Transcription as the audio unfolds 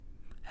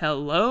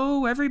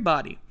Hello,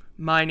 everybody.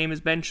 My name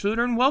is Ben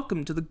Schluter, and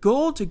welcome to the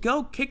Goal to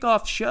Go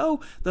Kickoff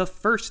Show, the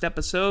first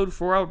episode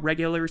for a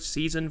regular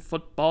season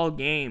football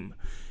game.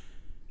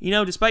 You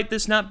know, despite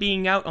this not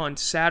being out on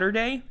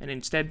Saturday, and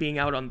instead being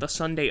out on the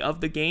Sunday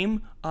of the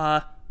game,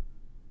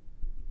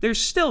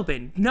 there's still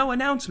been no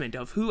announcement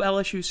of who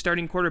LSU's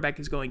starting quarterback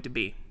is going to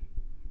be.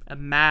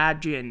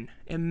 Imagine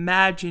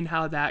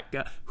how that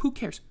goes. Who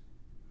cares?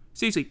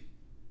 Seriously,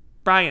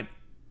 Brian,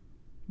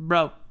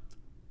 bro.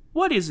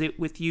 What is it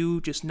with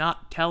you just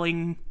not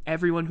telling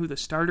everyone who the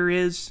starter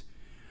is?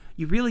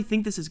 You really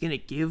think this is going to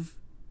give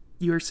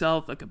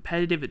yourself a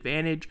competitive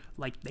advantage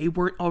like they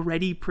weren't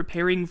already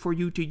preparing for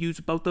you to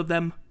use both of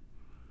them?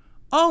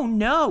 Oh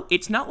no,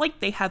 it's not like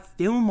they have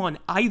film on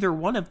either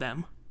one of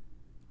them.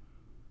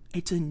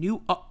 It's a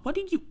new...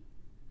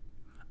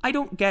 I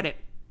don't get it.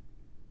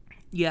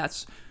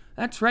 Yes,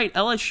 that's right,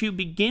 LSU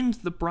begins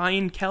the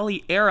Brian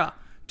Kelly era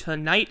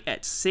tonight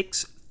at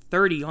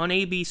 6:30 on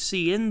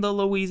ABC in the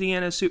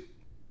Louisiana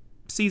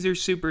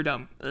Caesars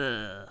Superdome.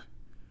 Ugh.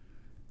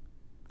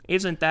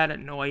 Isn't that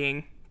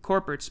annoying?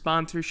 Corporate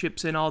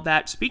sponsorships and all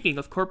that. Speaking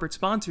of corporate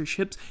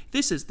sponsorships,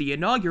 this is the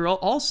inaugural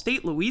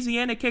All-State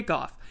Louisiana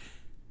Kickoff.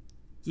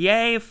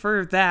 Yay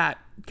for that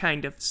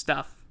kind of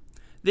stuff.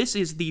 This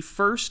is the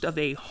first of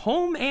a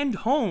home and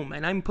home,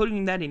 and I'm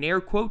putting that in air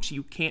quotes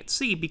you can't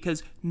see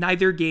because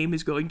neither game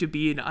is going to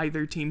be in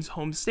either team's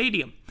home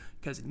stadium.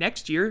 Because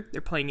next year, they're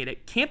playing it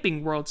at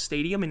Camping World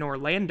Stadium in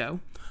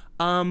Orlando.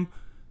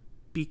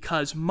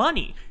 Because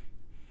money.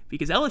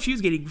 Because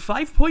LSU's getting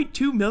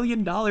 $5.2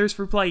 million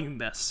for playing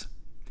this.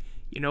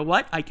 You know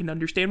what? I can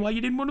understand why you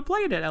didn't want to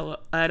play it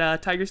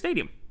at Tiger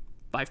Stadium.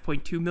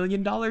 $5.2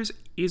 million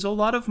is a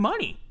lot of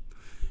money.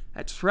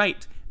 That's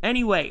right.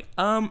 Anyway,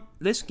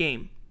 this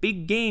game.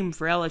 Big game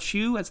for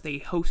LSU as they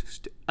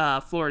host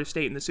Florida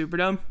State in the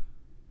Superdome.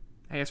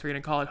 I guess we're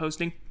going to call it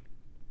hosting.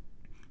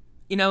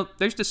 You know,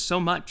 there's just so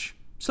much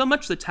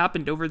that's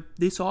happened over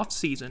this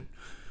offseason.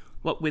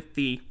 What with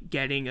the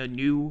getting a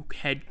new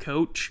head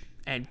coach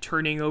and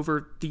turning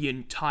over the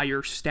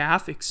entire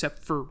staff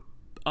except for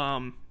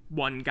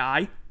one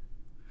guy.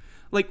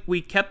 Like,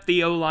 we kept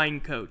the O-line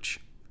coach,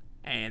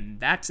 and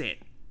that's it.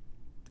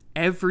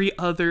 Every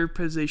other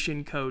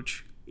position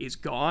coach is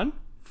gone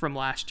from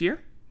last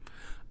year.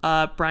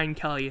 Brian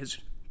Kelly has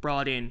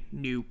brought in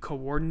new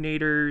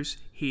coordinators,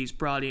 he's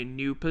brought in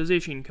new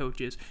position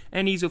coaches,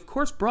 and he's of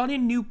course brought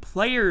in new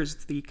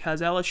players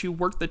because LSU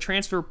worked the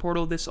transfer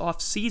portal this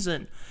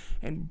offseason.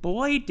 And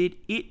boy, did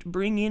it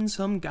bring in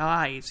some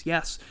guys,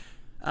 yes,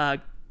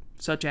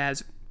 such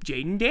as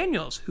Jaden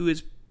Daniels, who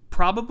is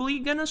probably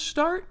gonna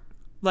start.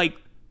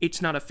 Like,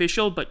 it's not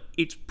official, but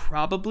it's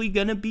probably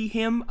gonna be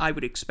him. I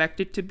would expect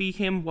it to be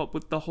him, what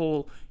with the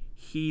whole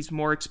he's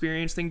more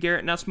experienced than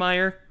Garrett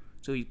Nussmeier,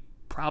 so he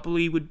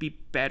probably would be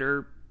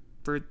better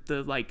for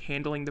the,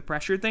 handling the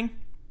pressure thing.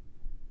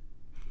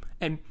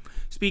 And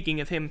speaking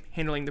of him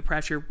handling the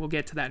pressure, we'll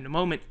get to that in a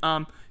moment,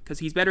 because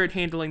he's better at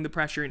handling the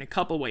pressure in a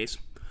couple ways.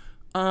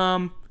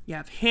 You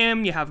have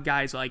him, you have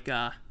guys like,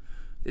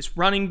 this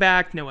running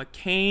back, Noah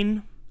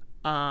Cain.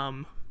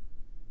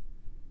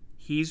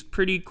 He's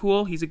pretty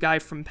cool. He's a guy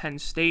from Penn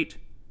State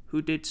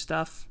who did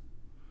stuff.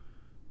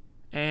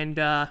 And,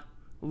 a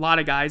lot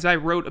of guys. I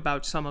wrote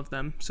about some of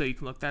them, so you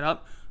can look that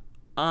up.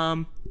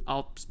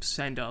 I'll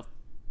send a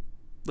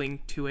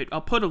link to it.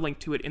 I'll put a link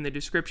to it in the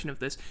description of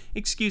this.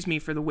 Excuse me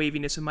for the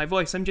waviness of my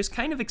voice. I'm just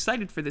kind of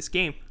excited for this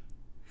game.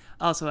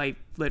 Also, I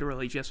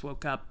literally just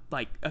woke up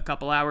a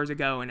couple hours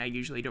ago, and I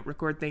usually don't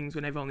record things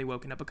when I've only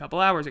woken up a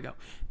couple hours ago.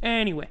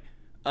 Anyway,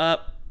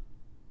 the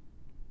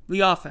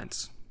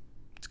offense.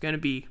 It's going to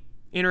be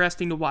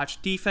interesting to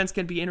watch. Defense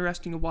can be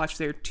interesting to watch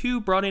there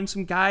too. Brought in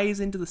some guys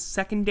into the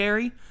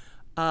secondary.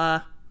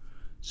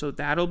 So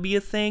that'll be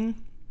a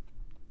thing.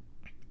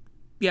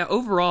 Yeah,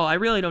 overall, I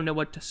really don't know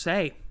what to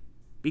say.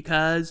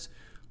 Because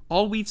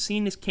all we've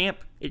seen is camp.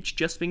 It's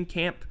just been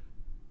camp.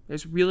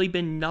 There's really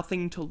been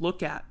nothing to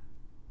look at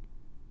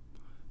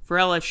for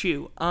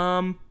LSU.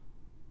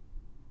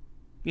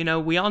 You know,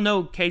 we all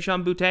know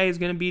Kayshon Boutte is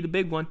going to be the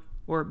big one.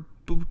 Or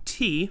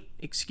Boutte,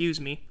 excuse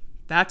me.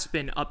 That's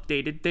been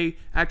updated. They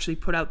actually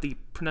put out the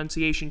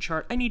pronunciation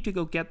chart. I need to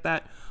go get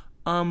that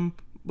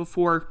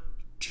before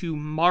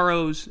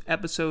tomorrow's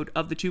episode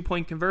of the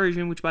 2-point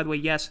conversion, which, by the way,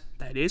 yes,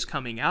 that is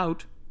coming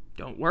out.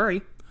 Don't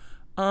worry.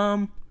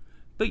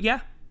 But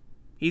yeah,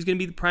 he's going to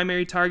be the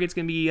primary target. It's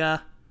going to be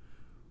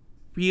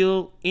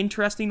real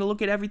interesting to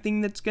look at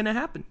everything that's going to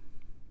happen.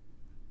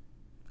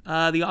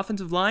 The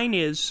offensive line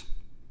is...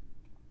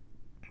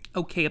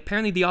 okay,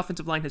 apparently the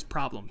offensive line has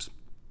problems.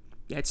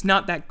 Yeah, it's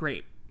not that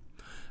great.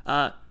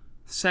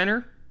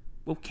 Center,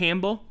 Will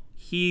Campbell,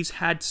 he's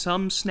had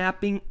some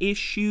snapping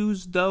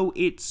issues, though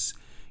it's,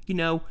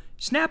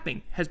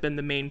 snapping has been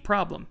the main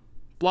problem.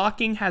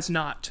 Blocking has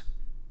not.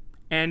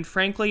 And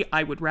frankly,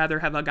 I would rather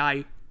have a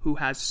guy who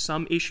has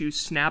some issues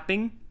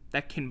snapping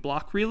that can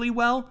block really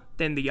well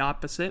than the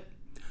opposite.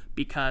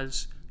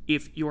 Because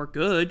if you're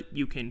good,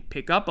 you can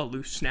pick up a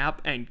loose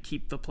snap and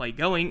keep the play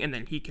going, and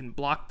then he can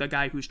block the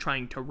guy who's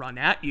trying to run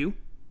at you.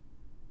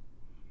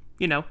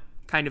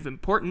 kind of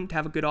important to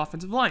have a good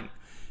offensive line,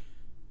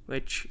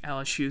 which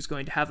LSU is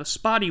going to have a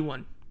spotty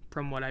one,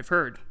 from what I've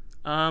heard.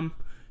 Not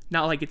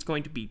like it's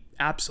going to be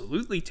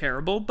absolutely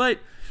terrible, but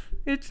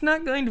it's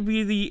not going to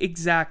be the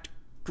exact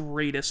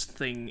greatest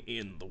thing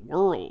in the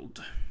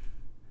world.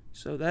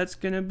 So that's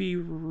going to be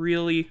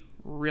really,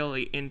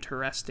 really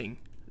interesting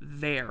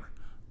there.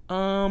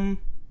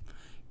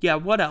 Yeah,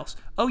 what else?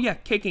 Oh yeah,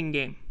 kicking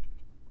game.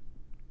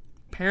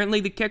 Apparently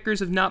the kickers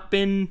have not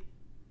been...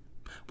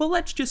 Well,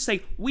 let's just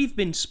say we've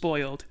been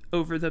spoiled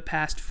over the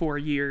past 4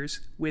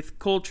 years with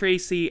Cole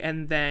Tracy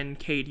and then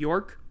Cade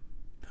York.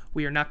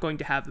 We are not going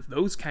to have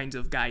those kinds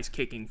of guys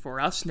kicking for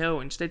us. No,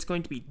 instead it's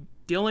going to be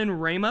Dylan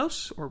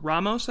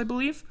Ramos, I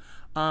believe.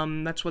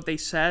 That's what they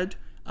said.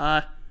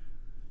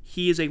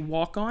 He is a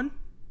walk-on,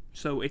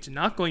 so it's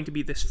not going to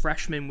be this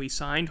freshman we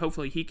signed.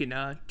 Hopefully he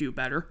can do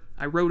better.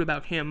 I wrote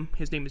about him.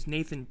 His name is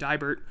Nathan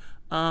Dibert.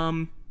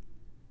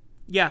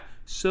 Yeah,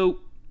 so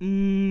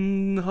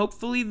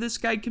hopefully this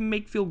guy can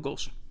make field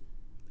goals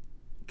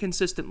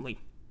consistently,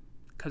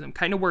 because I'm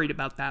kind of worried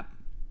about that.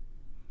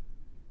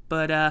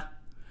 But,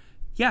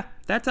 yeah,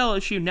 that's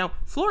LSU. Now,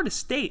 Florida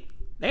State,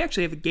 they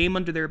actually have a game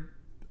under their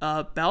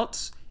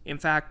belts. In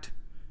fact,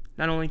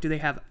 not only do they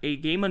have a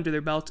game under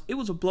their belts, it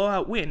was a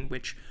blowout win,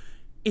 which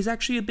is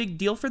actually a big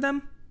deal for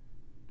them.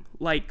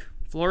 Like,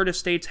 Florida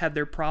State's had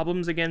their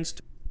problems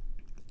against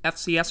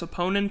FCS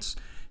opponents.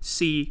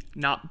 See,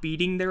 not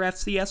beating their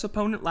FCS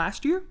opponent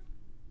last year.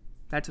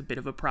 That's a bit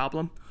of a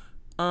problem.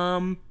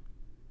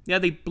 Yeah,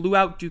 they blew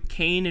out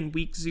Duquesne in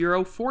week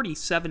 0,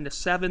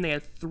 47-7. They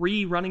had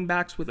 3 running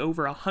backs with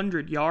over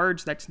 100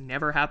 yards. That's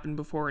never happened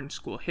before in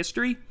school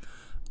history.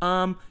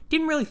 Didn't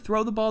really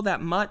throw the ball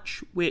that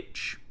much,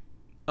 which,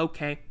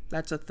 okay,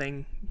 that's a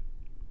thing.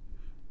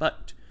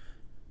 But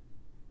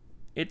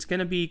it's going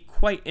to be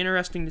quite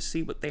interesting to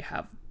see what they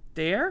have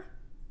there.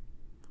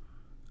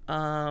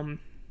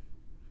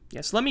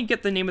 Yes, let me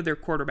get the name of their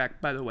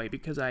quarterback, by the way,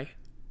 because I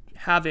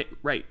have it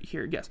right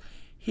here. Yes.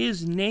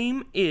 His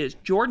name is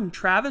Jordan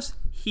Travis.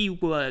 He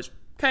was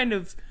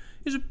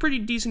a pretty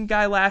decent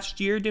guy last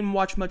year. Didn't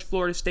watch much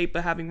Florida State,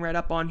 but having read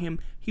up on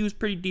him, he was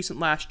pretty decent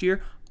last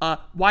year.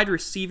 Wide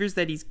receivers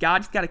that he's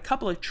got a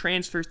couple of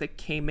transfers that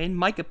came in.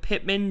 Micah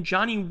Pittman,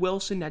 Johnny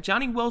Wilson. Now,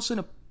 Johnny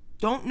Wilson,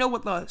 don't know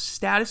what the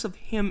status of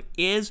him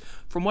is.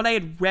 From what I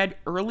had read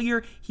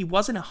earlier, he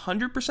wasn't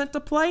 100% to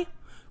play.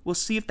 We'll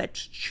see if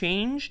that's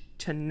changed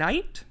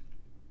tonight.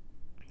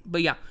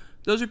 But yeah,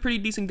 those are pretty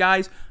decent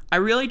guys. I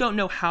really don't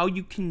know how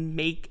you can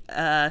make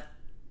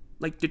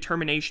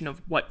determination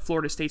of what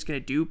Florida State's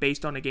going to do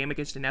based on a game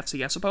against an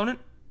FCS opponent.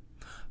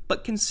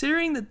 But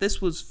considering that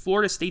this was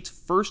Florida State's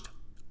first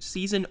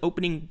season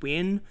opening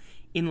win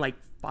in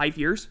 5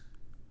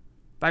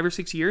 or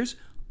 6 years,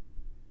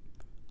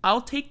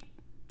 I'll take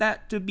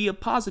that to be a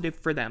positive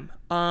for them.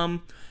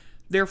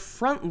 Their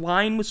front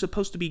line was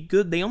supposed to be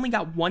good. They only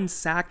got 1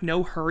 sack,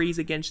 no hurries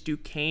against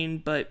Duquesne,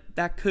 but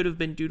that could have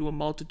been due to a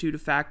multitude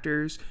of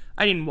factors.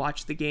 I didn't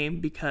watch the game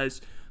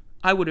because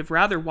I would have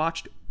rather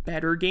watched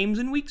better games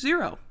in week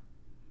 0.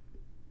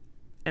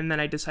 And then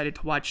I decided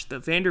to watch the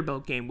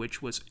Vanderbilt game,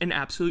 which was an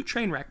absolute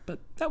train wreck, but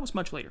that was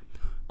much later.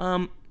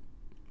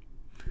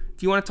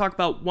 If you want to talk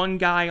about one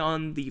guy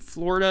on the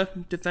Florida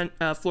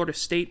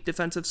State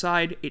defensive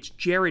side, it's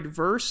Jared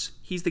Verse.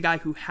 He's the guy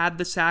who had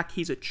the sack.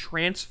 He's a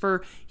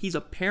transfer. He's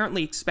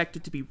apparently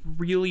expected to be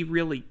really,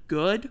 really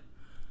good.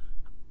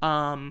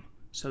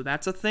 So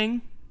that's a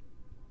thing.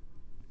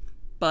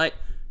 But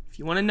if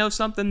you want to know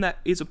something that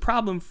is a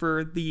problem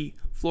for the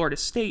Florida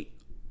State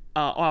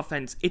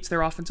offense, it's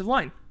their offensive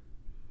line.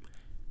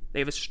 They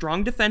have a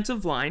strong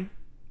defensive line,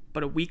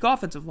 but a weak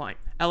offensive line.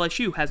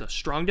 LSU has a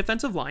strong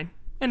defensive line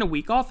and a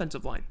weak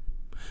offensive line.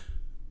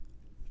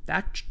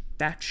 That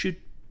should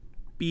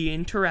be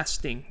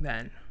interesting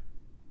then.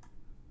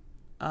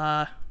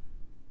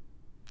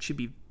 Should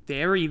be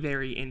very,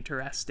 very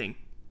interesting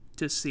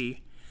to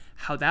see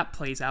how that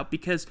plays out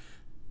because,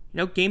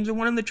 games are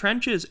won in the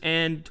trenches,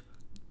 and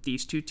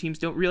these two teams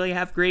don't really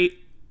have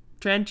great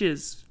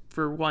trenches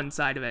for one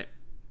side of it.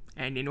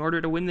 And in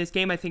order to win this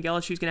game, I think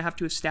LSU is going to have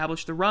to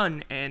establish the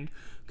run, and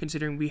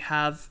considering we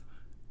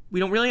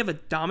don't really have a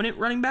dominant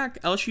running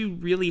back,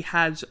 LSU really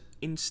has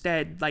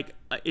instead,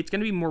 it's going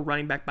to be more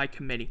running back by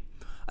committee.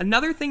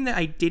 Another thing that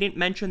I didn't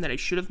mention that I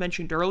should have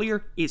mentioned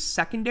earlier is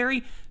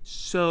secondary.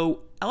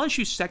 So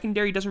LSU's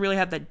secondary doesn't really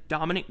have that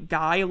dominant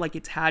guy like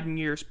it's had in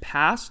years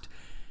past.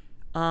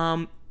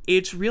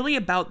 It's really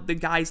about the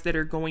guys that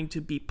are going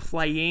to be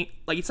playing.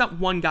 It's not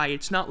one guy.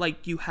 It's not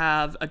like you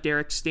have a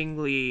Derek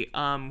Stingley,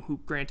 who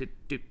granted,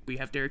 did we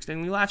have Derek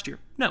Stingley last year?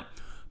 No.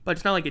 But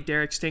it's not like a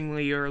Derek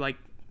Stingley or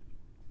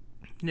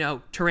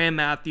Tyrann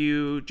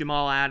Mathieu,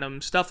 Jamal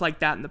Adams, stuff like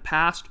that in the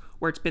past,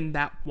 where it's been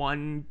that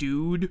one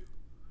dude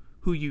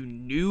who you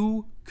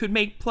knew could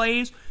make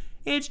plays.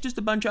 It's just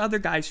a bunch of other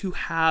guys who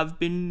have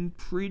been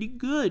pretty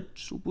good,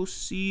 so we'll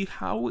see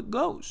how it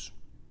goes.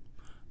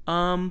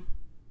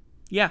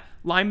 Yeah,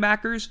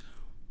 linebackers.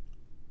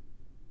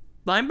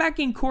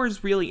 Linebacking core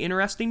is really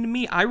interesting to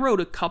me. I wrote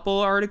a couple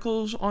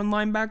articles on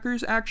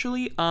linebackers,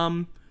 actually.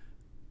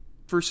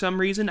 for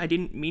some reason, I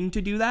didn't mean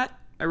to do that.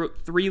 I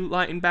wrote 3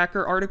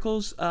 linebacker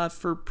articles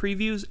for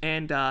previews,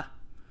 and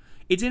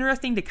it's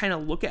interesting to kind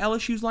of look at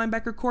LSU's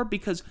linebacker corps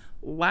because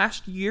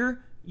last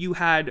year you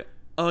had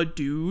a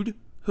dude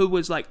who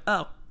was like,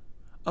 oh,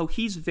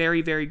 he's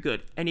very, very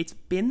good. And it's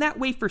been that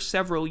way for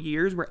several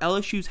years where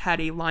LSU's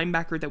had a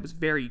linebacker that was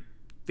very,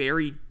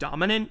 very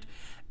dominant.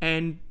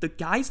 And the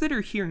guys that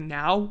are here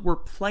now were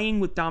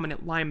playing with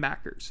dominant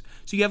linebackers.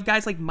 So you have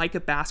guys like Micah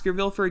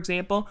Baskerville, for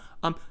example,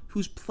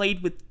 who's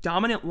played with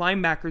dominant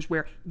linebackers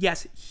where,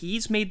 yes,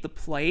 he's made the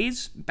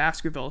plays.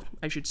 Baskerville,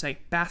 I should say.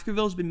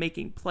 Baskerville's been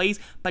making plays,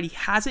 but he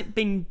hasn't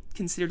been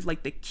considered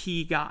like the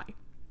key guy.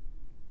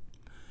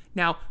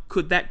 Now,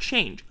 could that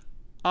change?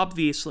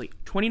 Obviously.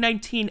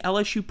 2019,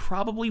 LSU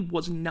probably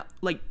was not,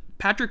 like,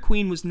 Patrick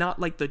Queen was not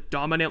like the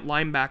dominant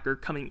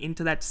linebacker coming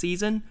into that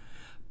season.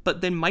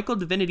 But then Michael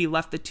Divinity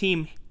left the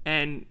team,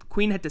 and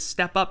Queen had to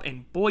step up,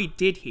 and boy,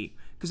 did he.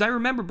 Because I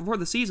remember before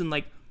the season,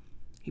 like,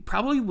 he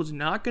probably was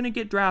not going to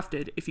get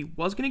drafted. If he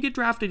was going to get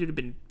drafted, it would have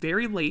been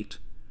very late.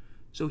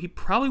 So he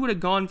probably would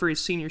have gone for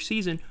his senior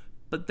season.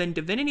 But then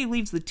Divinity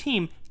leaves the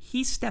team,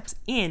 he steps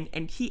in,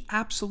 and he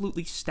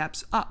absolutely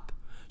steps up.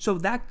 So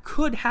that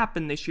could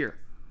happen this year.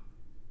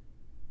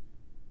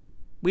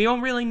 We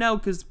don't really know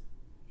because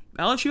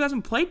LSU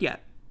hasn't played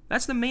yet.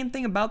 That's the main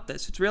thing about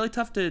this. It's really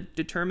tough to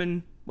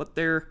determine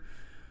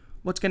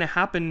what's going to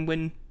happen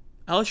when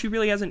LSU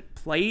really hasn't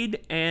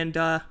played, and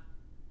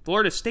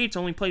Florida State's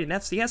only played an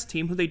FCS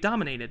team who they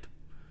dominated.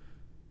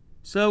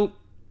 So,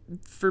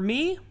 for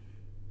me,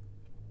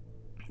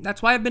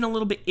 that's why I've been a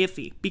little bit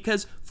iffy,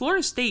 because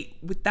Florida State,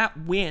 with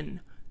that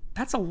win,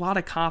 that's a lot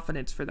of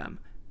confidence for them.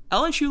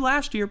 LSU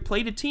last year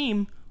played a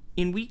team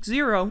in week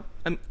 0,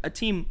 a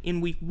team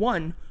in week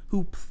 1,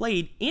 who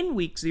played in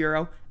week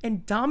 0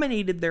 and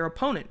dominated their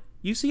opponent.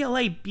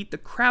 UCLA beat the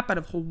crap out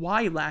of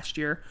Hawaii last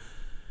year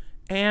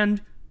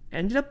and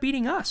ended up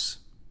beating us.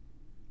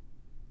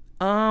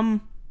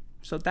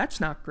 So that's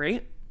not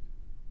great.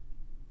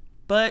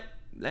 But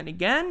then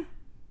again,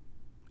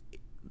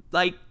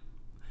 like,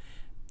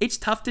 it's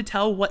tough to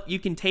tell what you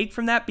can take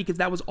from that because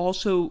that was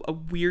also a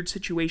weird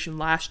situation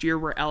last year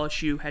where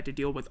LSU had to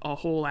deal with a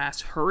whole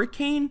ass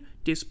hurricane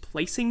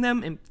displacing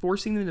them and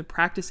forcing them to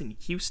practice in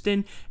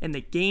Houston, and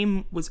the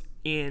game was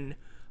in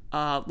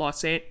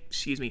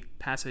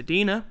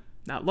Pasadena,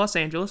 not Los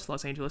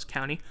Angeles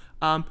County.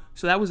 So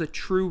that was a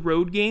true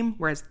road game,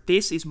 whereas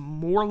this is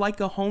more like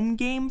a home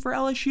game for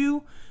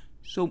LSU.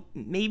 So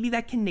maybe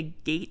that can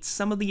negate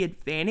some of the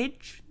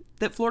advantage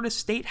that Florida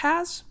State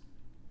has.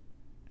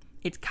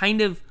 It's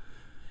kind of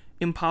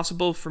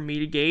impossible for me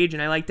to gauge,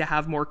 and I like to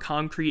have more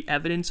concrete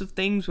evidence of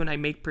things when I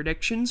make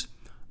predictions.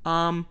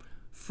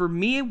 For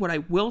me, what I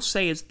will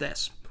say is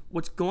this.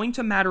 What's going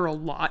to matter a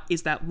lot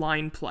is that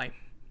line play.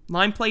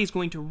 Line play is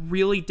going to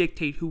really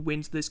dictate who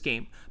wins this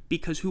game,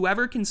 because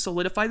whoever can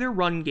solidify their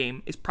run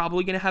game is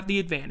probably going to have the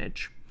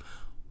advantage.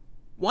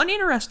 One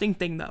interesting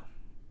thing, though.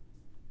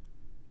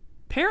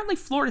 Apparently,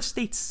 Florida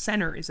State's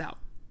center is out.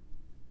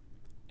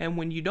 And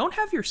when you don't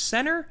have your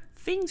center,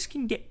 things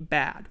can get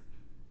bad.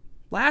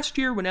 Last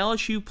year, when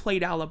LSU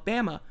played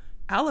Alabama,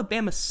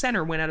 Alabama's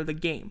center went out of the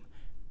game.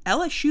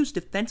 LSU's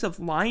defensive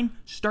line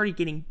started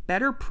getting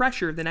better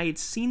pressure than I had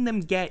seen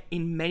them get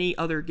in many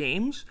other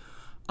games,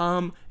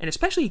 and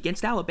especially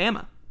against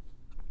Alabama,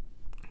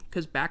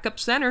 because backup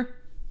center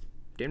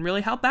didn't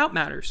really help out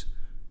matters.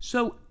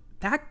 So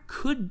that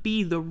could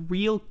be the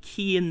real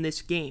key in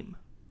this game,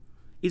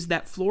 is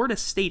that Florida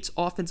State's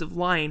offensive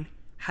line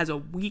has a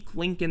weak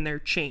link in their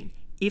chain.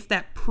 If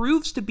that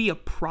proves to be a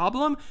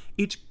problem,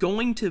 it's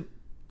going to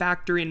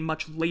factor in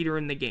much later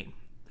in the game.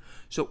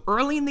 So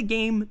early in the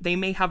game, they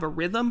may have a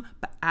rhythm,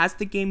 but as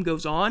the game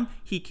goes on,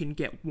 he can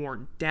get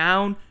worn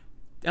down.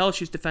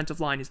 LSU's defensive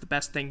line is the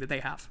best thing that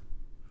they have.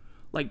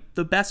 Like,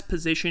 the best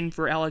position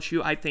for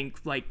LSU, I think,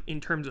 like,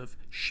 in terms of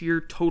sheer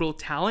total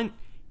talent,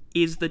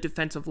 is the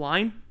defensive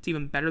line. It's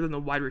even better than the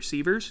wide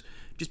receivers,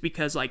 just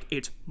because, like,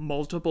 it's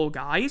multiple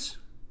guys.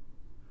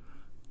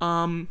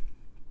 And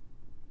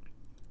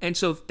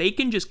so if they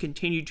can just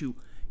continue to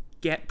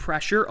get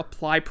pressure,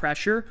 apply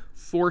pressure,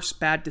 force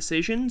bad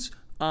decisions,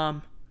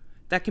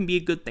 that can be a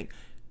good thing.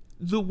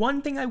 The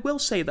one thing I will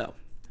say, though,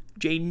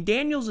 Jayden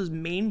Daniels'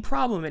 main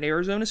problem at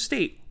Arizona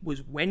State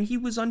was when he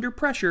was under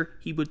pressure,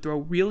 he would throw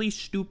really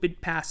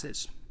stupid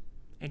passes,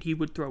 and he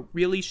would throw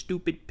really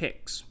stupid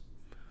picks.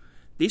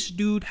 This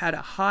dude had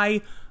a high,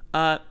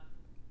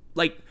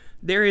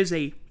 there is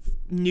a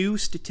new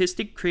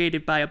statistic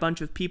created by a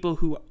bunch of people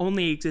who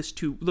only exist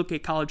to look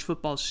at college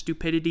football's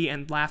stupidity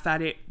and laugh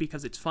at it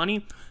because it's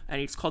funny,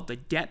 and it's called the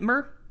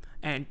Detmer.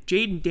 And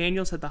Jayden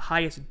Daniels had the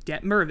highest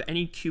Detmer of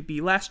any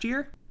QB last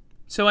year.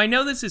 So I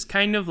know this is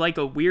kind of like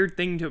a weird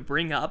thing to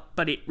bring up,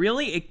 but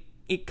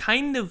it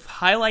kind of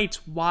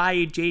highlights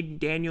why Jayden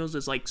Daniels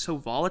is like so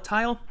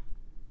volatile.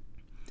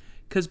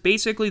 Because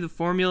basically the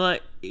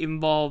formula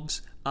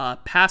involves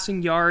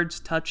passing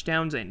yards,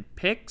 touchdowns, and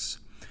picks.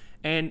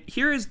 And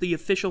here is the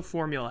official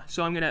formula.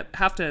 So I'm going to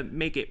have to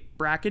make it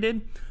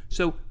bracketed.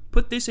 So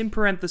put this in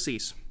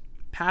parentheses.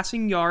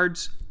 Passing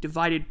yards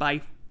divided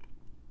by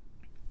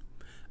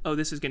Oh,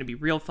 this is going to be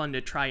real fun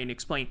to try and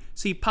explain.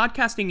 See,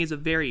 podcasting is a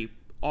very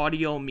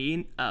oral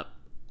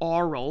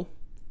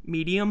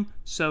medium,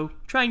 so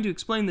trying to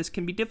explain this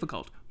can be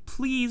difficult.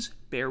 Please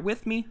bear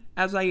with me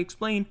as I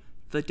explain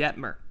the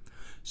Detmer.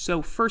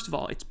 So first of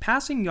all, it's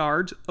passing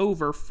yards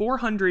over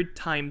 400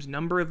 times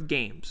number of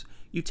games.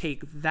 You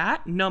take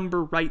that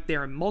number right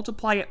there and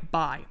multiply it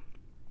by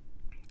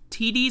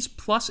TDs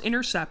plus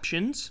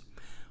interceptions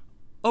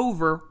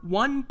over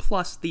 1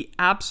 plus the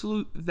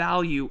absolute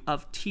value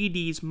of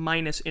TDs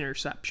minus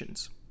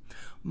interceptions.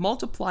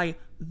 Multiply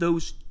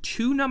those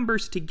two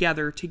numbers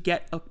together to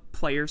get a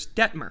player's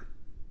Detmer.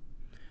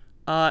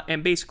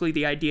 And basically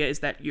the idea is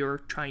that you're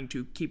trying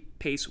to keep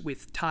pace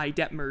with Ty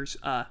Detmer's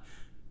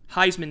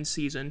Heisman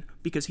season,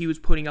 because he was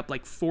putting up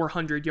like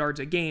 400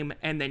 yards a game,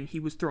 and then he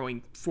was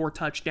throwing 4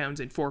 touchdowns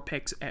and 4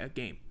 picks a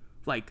game.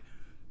 Like,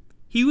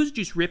 he was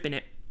just ripping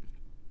it.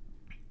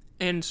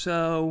 And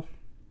so,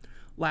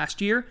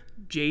 last year,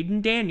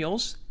 Jaden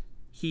Daniels,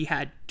 he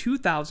had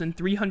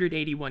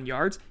 2,381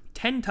 yards,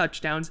 10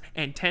 touchdowns,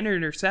 and 10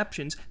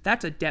 interceptions.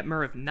 That's a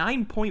Detmer of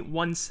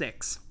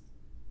 9.16.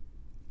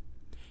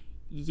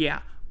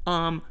 Yeah,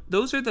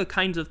 those are the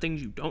kinds of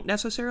things you don't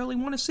necessarily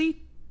want to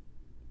see.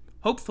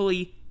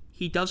 Hopefully,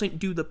 he doesn't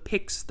do the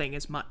picks thing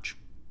as much.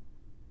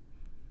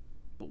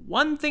 But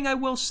one thing I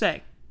will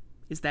say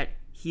is that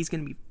he's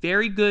going to be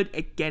very good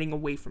at getting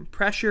away from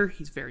pressure.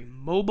 He's very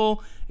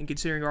mobile, and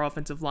considering our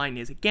offensive line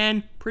is,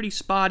 again, pretty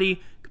spotty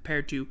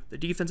compared to the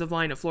defensive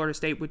line of Florida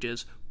State, which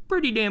is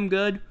pretty damn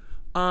good,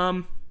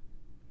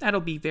 that'll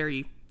be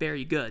very,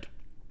 very good.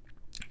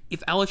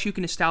 If LSU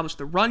can establish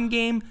the run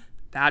game,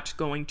 that's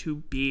going to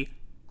be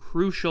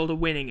crucial to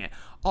winning it.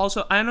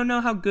 Also, I don't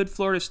know how good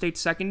Florida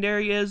State's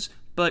secondary is,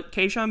 but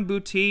Kayshon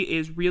Boutte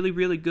is really,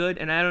 really good,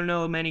 and I don't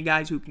know many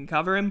guys who can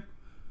cover him.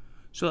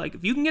 So, like,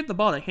 if you can get the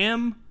ball to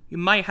him, you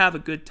might have a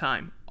good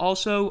time.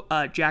 Also,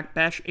 Jack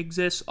Besh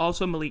exists.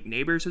 Also, Malik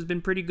Neighbors has been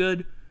pretty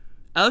good.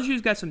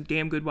 LSU's got some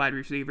damn good wide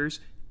receivers,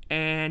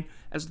 and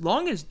as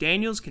long as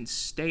Daniels can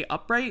stay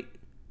upright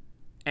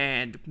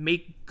and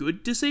make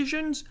good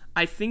decisions,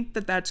 I think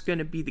that that's going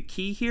to be the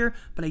key here,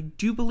 but I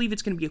do believe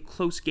it's going to be a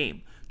close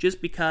game,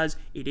 just because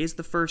it is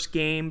the first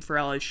game for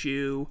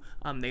LSU.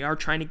 They are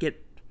trying to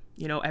get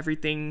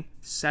everything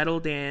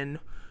settled in.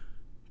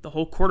 The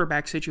whole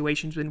quarterback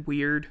situation's been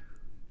weird.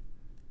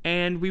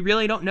 And we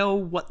really don't know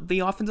what the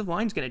offensive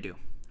line's going to do.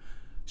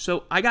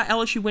 So I got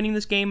LSU winning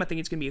this game. I think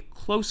it's going to be a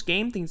close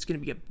game. I think it's going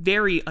to be a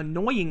very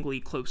annoyingly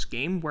close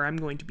game where I'm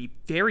going to be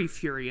very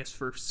furious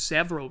for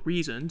several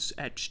reasons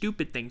at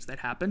stupid things that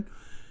happen.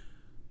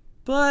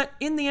 But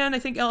in the end, I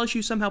think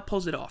LSU somehow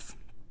pulls it off.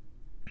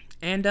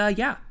 And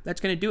that's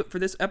going to do it for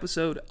this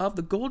episode of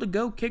the Goal to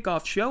Go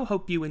Kickoff Show.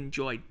 Hope you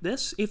enjoyed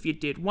this. If you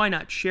did, why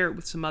not share it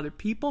with some other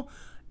people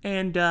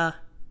and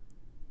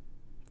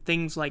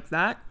things like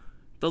that.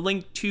 The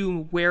link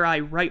to where I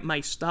write my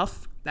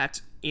stuff,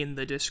 that's in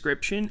the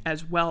description,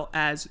 as well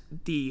as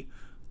the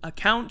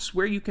accounts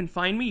where you can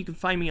find me. You can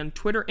find me on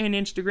Twitter and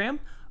Instagram.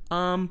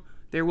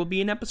 There will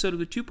be an episode of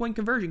the 2-Point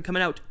Conversion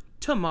coming out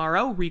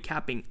tomorrow,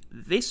 recapping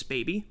this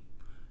baby.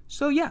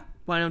 So yeah,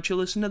 why don't you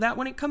listen to that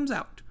when it comes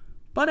out?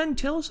 But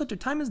until such a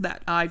time as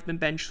that, I've been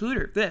Ben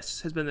Schluter. This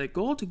has been the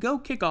Goal to Go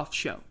Kickoff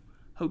Show.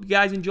 Hope you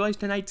guys enjoyed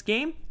tonight's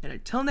game, and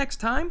until next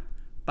time,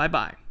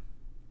 bye-bye.